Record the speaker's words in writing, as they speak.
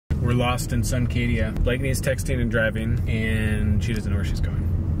We're lost in Suncadia. Blakeney's texting and driving, and she doesn't know where she's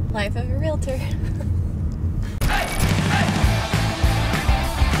going. Life of a realtor.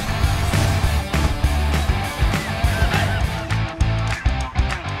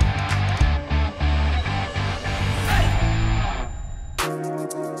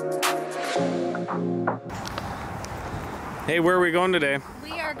 Hey, where are we going today?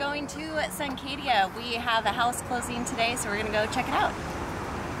 We are going to Suncadia. We have a house closing today, so we're gonna go check it out.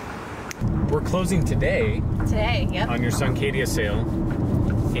 We're closing today. Today, yep. On your Suncadia sale.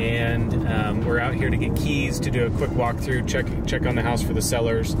 And we're out here to get keys, to do a quick walkthrough, check on the house for the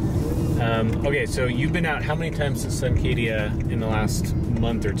sellers. Okay, so you've been out how many times to Suncadia in the last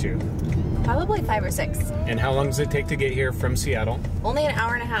month or two? Probably 5 or 6. And how long does it take to get here from Seattle? Only an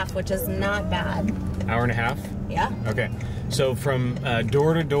hour and a half, which is not bad. Hour and a half? Yeah. Okay. So from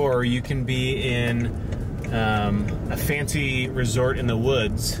door to door, you can be in a fancy resort in the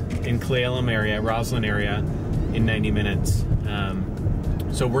woods in Cle Elum area, Roslyn area, in 90 minutes.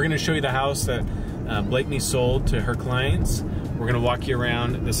 So we're going to show you the house that Blakeney sold to her clients. We're going to walk you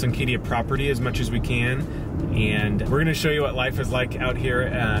around the Suncadia property as much as we can, and we're going to show you what life is like out here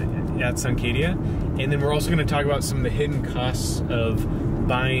at Suncadia. And then we're also going to talk about some of the hidden costs of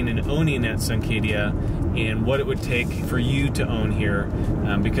buying and owning at Suncadia and what it would take for you to own here.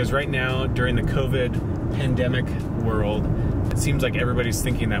 Because right now, during the COVID pandemic world, it seems like everybody's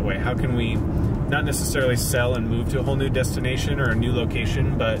thinking that way. How can we not necessarily sell and move to a whole new destination or a new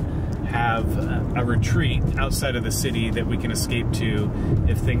location, but have a retreat outside of the city that we can escape to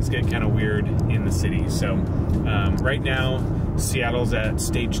if things get kind of weird in the city. So right now, Seattle's at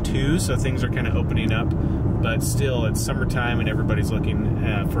stage 2, so things are kind of opening up, but still it's summertime and everybody's looking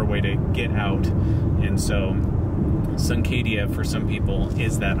for a way to get out. And so Suncadia, for some people,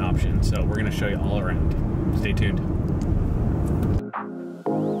 is that option. So we're gonna show you all around. Stay tuned.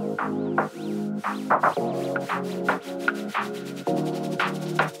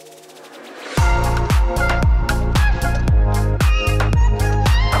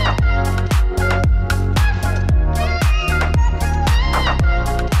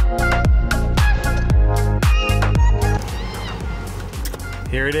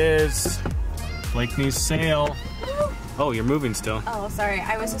 Here it is, Blakeney's sale. Oh, you're moving still. Oh, sorry.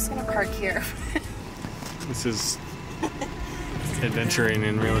 I was just gonna park here. This is adventuring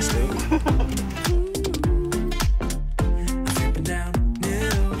in real estate.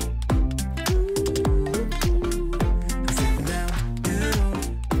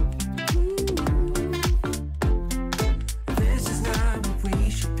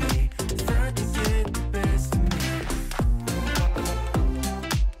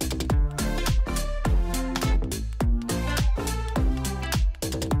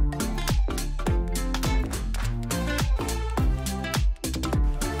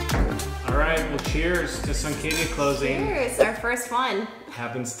 Well, cheers to Suncadia closing. Cheers, our first one.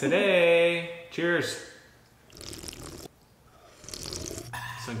 Happens today. Cheers.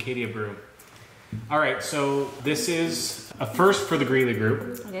 Suncadia brew. All right, so this is a first for the Greely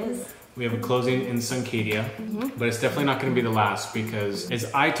Group. It is. We have a closing in Suncadia, but it's definitely not going to be the last, because as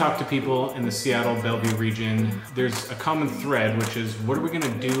I talk to people in the Seattle Bellevue region, there's a common thread, which is what are we going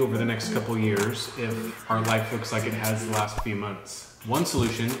to do over the next couple years if our life looks like it has the last few months? One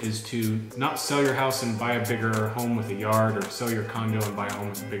solution is to not sell your house and buy a bigger home with a yard, or sell your condo and buy a home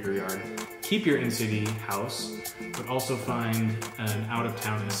with a bigger yard. Keep your in-city house, but also find an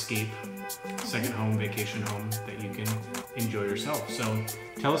out-of-town escape, second home, vacation home that you can enjoy yourself. So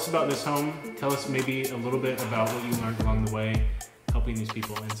tell us about this home. Tell us maybe a little bit about what you learned along the way helping these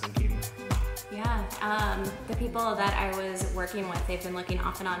people in Suncadia. Yeah, the people that I was working with, they've been looking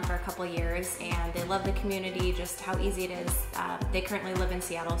off and on for a couple years, and they love the community, just how easy it is. They currently live in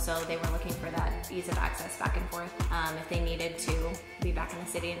Seattle, so they were looking for that ease of access back and forth if they needed to be back in the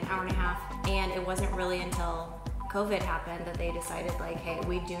city in an hour and a half. And it wasn't really until COVID happened that they decided, like, hey,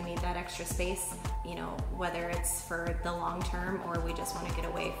 we do need that extra space, you know, whether it's for the long term or we just want to get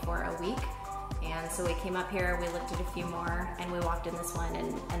away for a week. And so we came up here, we looked at a few more, and we walked in this one,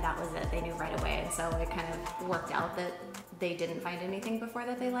 and that was it. They knew right away. And so it kind of worked out that they didn't find anything before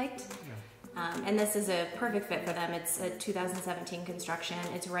that they liked. Yeah. And this is a perfect fit for them. It's a 2017 construction.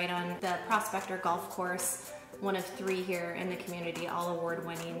 It's right on the Prospector Golf Course, one of 3 here in the community, all award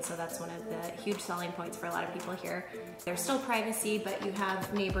winning. So that's one of the huge selling points for a lot of people here. There's still privacy, but you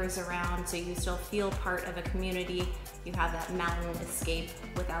have neighbors around, so you still feel part of a community. You have that mountain escape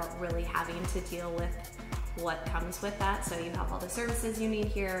without really having to deal with what comes with that. So you have all the services you need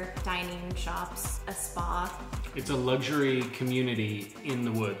here, dining, shops, a spa. It's a luxury community in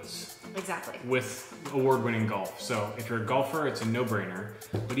the woods. Exactly. With award-winning golf. So if you're a golfer, it's a no-brainer.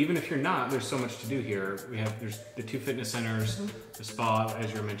 But even if you're not, there's so much to do here. There's the 2 fitness centers, the spa,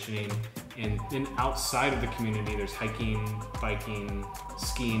 as you're mentioning, and then outside of the community, there's hiking, biking,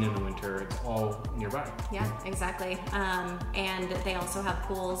 skiing in the winter. It's all nearby. Yeah, exactly. And they also have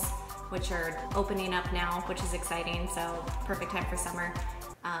pools, which are opening up now, which is exciting. So perfect time for summer.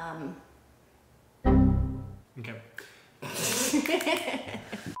 Okay.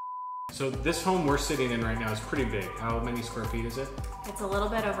 So this home we're sitting in right now is pretty big. How many square feet is it? It's a little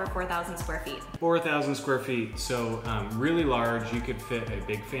bit over 4,000 square feet. 4,000 square feet, so really large. You could fit a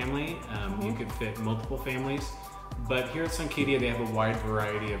big family, you could fit multiple families. But here at Suncadia, they have a wide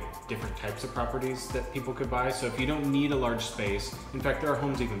variety of different types of properties that people could buy. So if you don't need a large space, in fact, there are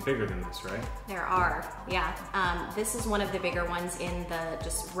homes even bigger than this, right? There are, yeah. This is one of the bigger ones in the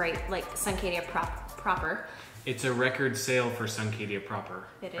Suncadia proper. It's a record sale for Suncadia proper,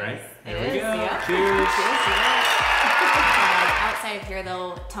 it right? Is. There it we is, go. Yeah. Cheers. Outside of here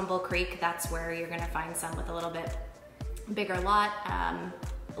though, Tumble Creek, that's where you're gonna find some with a little bit bigger lot.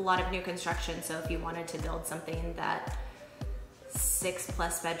 A lot of new construction, so if you wanted to build something that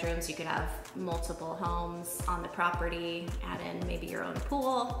 6+ bedrooms, you could have multiple homes on the property, add in maybe your own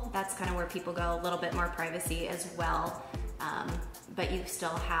pool. That's kind of where people go, a little bit more privacy as well. But you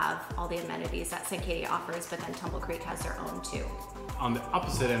still have all the amenities that Suncadia offers, but then Tumble Creek has their own too. On the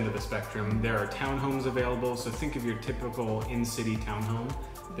opposite end of the spectrum, there are townhomes available. So think of your typical in-city townhome.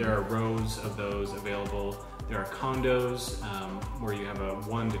 There are rows of those available. There are condos where you have a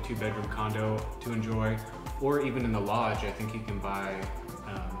 1 to 2 bedroom condo to enjoy, or even in the lodge, I think you can buy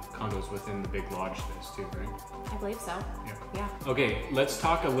condos within the big lodge space too, right? I believe so. Yeah. Okay, let's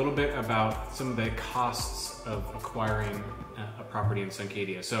talk a little bit about some of the costs of acquiring a property in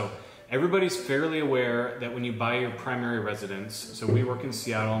Suncadia. So everybody's fairly aware that when you buy your primary residence, so we work in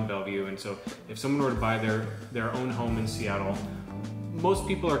Seattle and Bellevue, and so if someone were to buy their own home in Seattle, most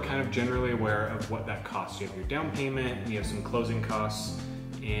people are kind of generally aware of what that costs. You have your down payment, and you have some closing costs,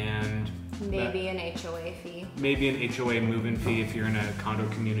 and maybe an HOA fee. Maybe an HOA move-in fee if you're in a condo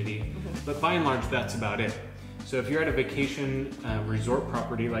community. But by and large, that's about it. So if you're at a vacation resort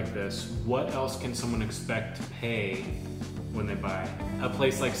property like this, what else can someone expect to pay when they buy a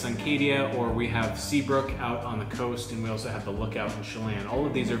place like Suncadia? Or we have Seabrook out on the coast, and we also have the Lookout in Chelan. All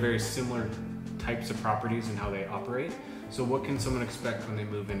of these are very similar types of properties and how they operate. So what can someone expect when they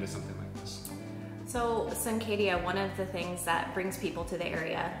move into something like this? So Suncadia, one of the things that brings people to the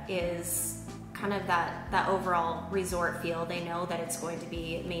area is kind of that overall resort feel. They know that it's going to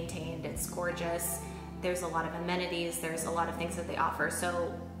be maintained, it's gorgeous, there's a lot of amenities, there's a lot of things that they offer.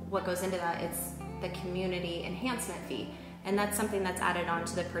 So what goes into that, it's the community enhancement fee. And that's something that's added on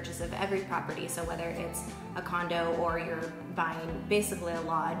to the purchase of every property. So whether it's a condo or you're buying basically a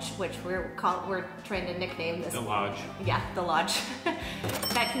lodge, which we're trying to nickname this. The lodge. Yeah, the lodge.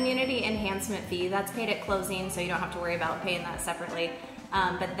 That community enhancement fee, that's paid at closing, so you don't have to worry about paying that separately.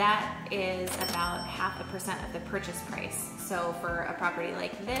 But that is about 0.5% of the purchase price. So for a property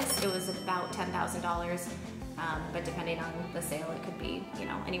like this, it was about $10,000. But depending on the sale, it could be,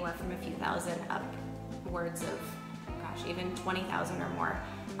 anywhere from a few thousand upwards of, even 20,000 or more.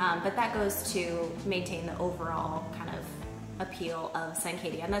 But that goes to maintain the overall kind of appeal of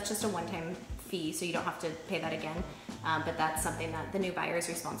Suncadia. And that's just a one-time fee, so you don't have to pay that again. But that's something that the new buyer is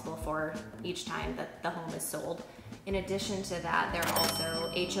responsible for each time that the home is sold. In addition to that, there are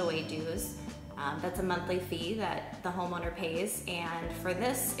also HOA dues. That's a monthly fee that the homeowner pays. And for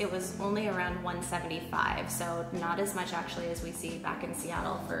this, it was only around $175. So not as much actually as we see back in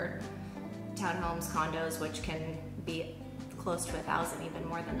Seattle for townhomes, condos, which can be close to 1,000, even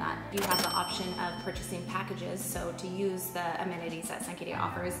more than that. You have the option of purchasing packages. So to use the amenities that Suncadia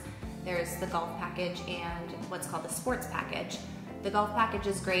offers, there's the golf package and what's called the sports package. The golf package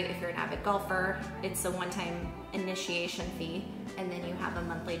is great if you're an avid golfer. It's a one-time initiation fee, and then you have a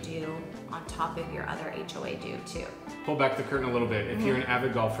monthly due on top of your other HOA due too. Pull back the curtain a little bit. If you're an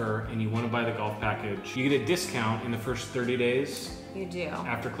avid golfer and you want to buy the golf package, you get a discount in the first 30 days. You do.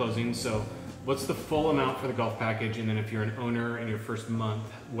 After closing. So what's the full amount for the golf package? And then if you're an owner in your first month,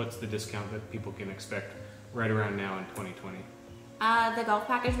 what's the discount that people can expect right around now in 2020? The golf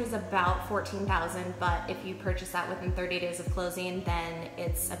package was about $14,000, but if you purchase that within 30 days of closing, then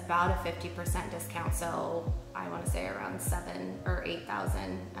it's about a 50% discount. So I want to say around $7,000 or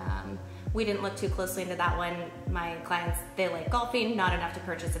 $8,000. We didn't look too closely into that one. My clients, they like golfing, not enough to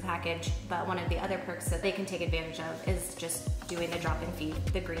purchase a package, but one of the other perks that they can take advantage of is just doing the drop-in fee,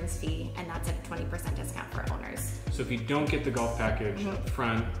 the greens fee, and that's a 20% discount for owners. So if you don't get the golf package up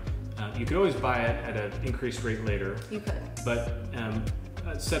front, you could always buy it at an increased rate later. You could. But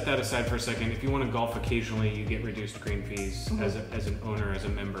set that aside for a second. If you want to golf occasionally, you get reduced green fees as an owner, as a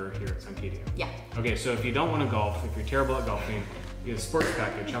member here at Suncadia. Yeah. Okay, so if you don't want to golf, if you're terrible at golfing, you get a sports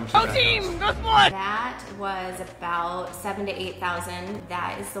package. How much Oh, does team, that go cost? sports! That was about $7,000 to $8,000.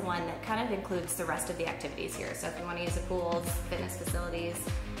 That is the one that kind of includes the rest of the activities here. So if you want to use the pools, fitness facilities,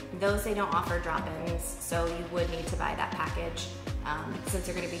 those they don't offer drop-ins, so you would need to buy that package. Since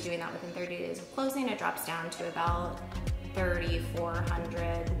you're going to be doing that within 30 days of closing, it drops down to about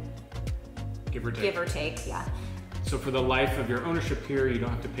 $3,400, Give or take. give or take, yeah. So for the life of your ownership here, you don't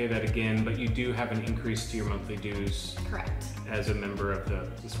have to pay that again, but you do have an increase to your monthly dues Correct. as a member of the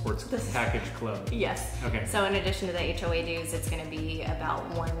sports package club. Yes. Okay. So in addition to the HOA dues, it's going to be about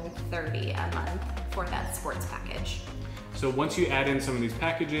 $130 a month for that sports package. So once you add in some of these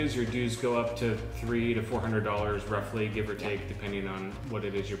packages, your dues go up to $300 to $400 roughly, give or take, depending on what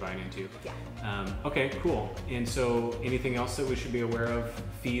it is you're buying into. Yeah. Okay, cool. And so anything else that we should be aware of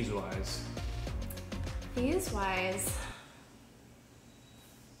fees-wise? Fees-wise,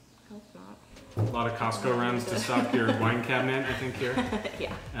 hope not. A lot of Costco runs to stock your wine cabinet, I think, here.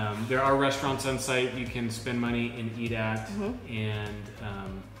 Yeah. There are restaurants on site you can spend money and eat at, and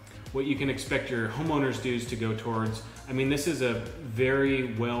what you can expect your homeowners' dues to go towards. I mean, this is a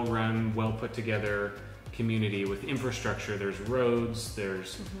very well-run, well-put-together community with infrastructure. There's roads,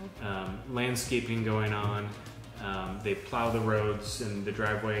 there's landscaping going on. They plow the roads and the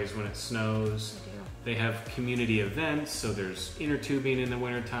driveways when it snows. They have community events, so there's inner tubing in the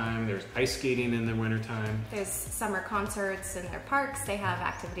wintertime, there's ice skating in the wintertime. There's summer concerts in their parks. They have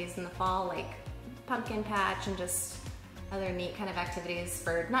activities in the fall like pumpkin patch and just other neat kind of activities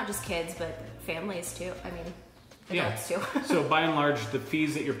for not just kids, but families too. I mean, adults too. So by and large, the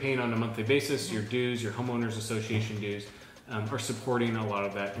fees that you're paying on a monthly basis, your dues, your homeowners association dues, are supporting a lot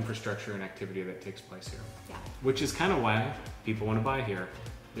of that infrastructure and activity that takes place here. Yeah. Which is kind of why people want to buy here.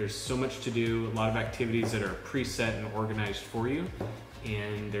 There's so much to do, a lot of activities that are preset and organized for you,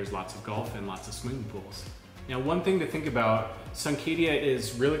 and there's lots of golf and lots of swimming pools. Now, one thing to think about, Suncadia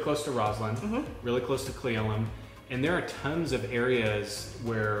is really close to Roslyn, really close to Cle Elum, and there are tons of areas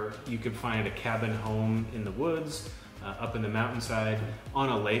where you could find a cabin home in the woods, up in the mountainside, on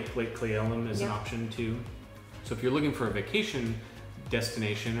a lake. Lake Cle Elum is an option too. So if you're looking for a vacation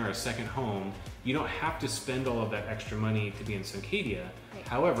destination or a second home, you don't have to spend all of that extra money to be in Suncadia. Right.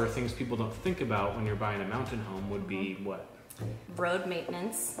 However, things people don't think about when you're buying a mountain home would be what? Road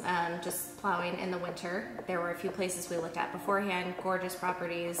maintenance, just plowing in the winter. There were a few places we looked at beforehand, gorgeous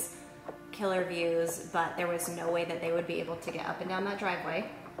properties, killer views, but there was no way that they would be able to get up and down that driveway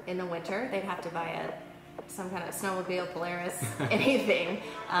in the winter. They'd have to buy some kind of snowmobile, Polaris, anything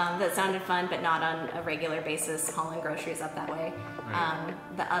that sounded fun, but not on a regular basis, hauling groceries up that way. Right.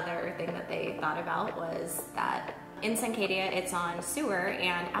 The other thing that they thought about was that in Suncadia, it's on sewer,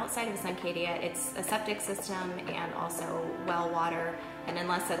 and outside of Suncadia, it's a septic system and also well water. And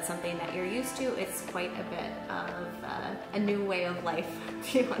unless that's something that you're used to, it's quite a bit of a new way of life,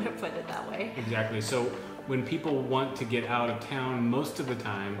 if you want to put it that way. Exactly. So when people want to get out of town, most of the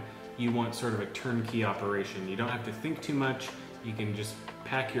time, you want sort of a turnkey operation. You don't have to think too much. You can just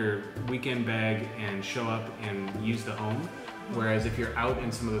pack your weekend bag and show up and use the home. Whereas if you're out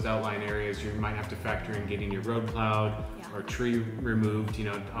in some of those outlying areas, you might have to factor in getting your road plowed or tree removed, you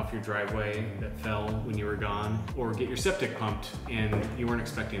know, off your driveway that fell when you were gone, or get your septic pumped and you weren't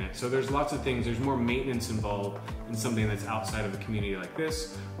expecting it. So there's lots of things, there's more maintenance involved in something that's outside of a community like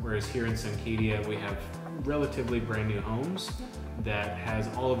this. Whereas here in Suncadia, we have relatively brand new homes that has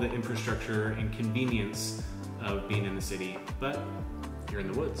all of the infrastructure and convenience of being in the city, but you're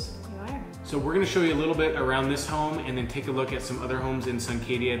in the woods. You are. So we're going to show you a little bit around this home and then take a look at some other homes in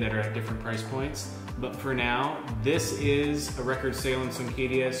Suncadia that are at different price points. But for now, this is a record sale in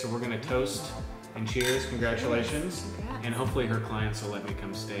Suncadia, so we're going to toast and cheers. Congratulations. Congrats. And hopefully her clients will let me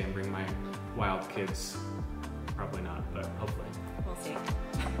come stay and bring my wild kids. Probably not, but hopefully. We'll see.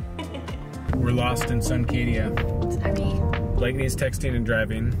 We're lost in Suncadia. I mean, Blakeney's texting and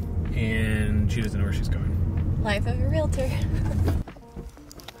driving, and she doesn't know where she's going. life of a realtor.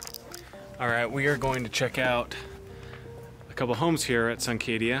 All right, we are going to check out a couple homes here at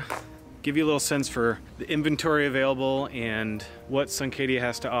Suncadia. Give you a little sense for the inventory available and what Suncadia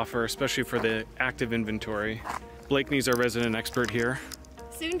has to offer, especially for the active inventory. Blakeney's our resident expert here.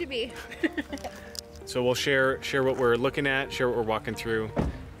 Soon to be. So we'll share what we're looking at, share what we're walking through,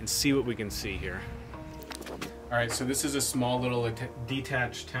 and see what we can see here. All right, so this is a small little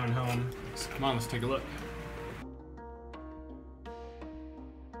detached townhome. Come on, let's take a look.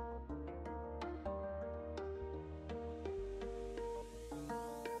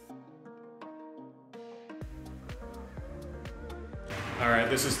 All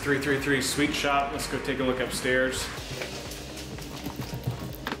this is 333 Sweet Shop. Let's go take a look upstairs.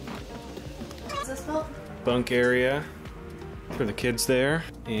 Is this built? Bunk area for the kids there,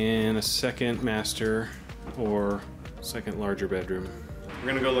 and a second master or second larger bedroom. We're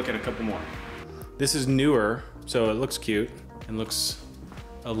gonna go look at a couple more. This is newer, so it looks cute and looks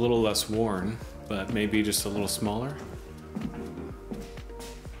a little less worn, but maybe just a little smaller.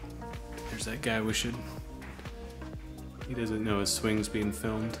 There's that guy he doesn't know his swing's being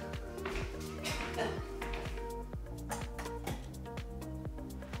filmed.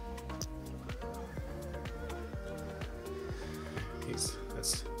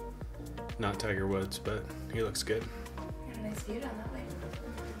 That's not Tiger Woods, but he looks good. Got a nice view down that way.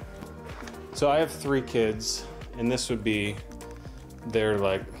 So I have 3 kids, and this would be their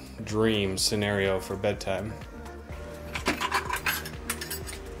like dream scenario for bedtime.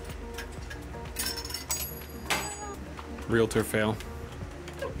 Realtor fail.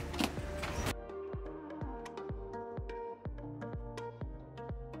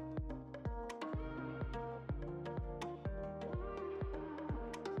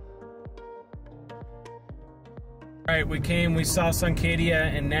 All right, we saw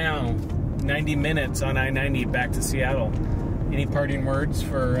Suncadia, and now 90 minutes on I-90 back to Seattle. Any parting words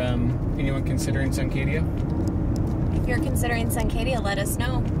for anyone considering Suncadia? If you're considering Suncadia, let us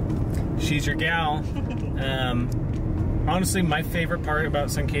know. She's your gal. Honestly, my favorite part about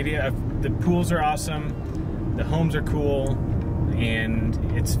Suncadia, the pools are awesome, the homes are cool, and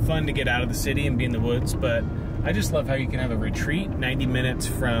it's fun to get out of the city and be in the woods, but I just love how you can have a retreat 90 minutes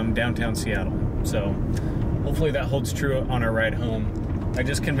from downtown Seattle. So hopefully that holds true on our ride home. I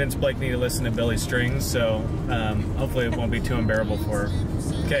just convinced Blakeney to listen to Billy Strings, so hopefully it won't be too unbearable for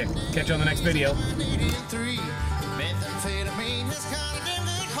her. Okay, catch you on the next video.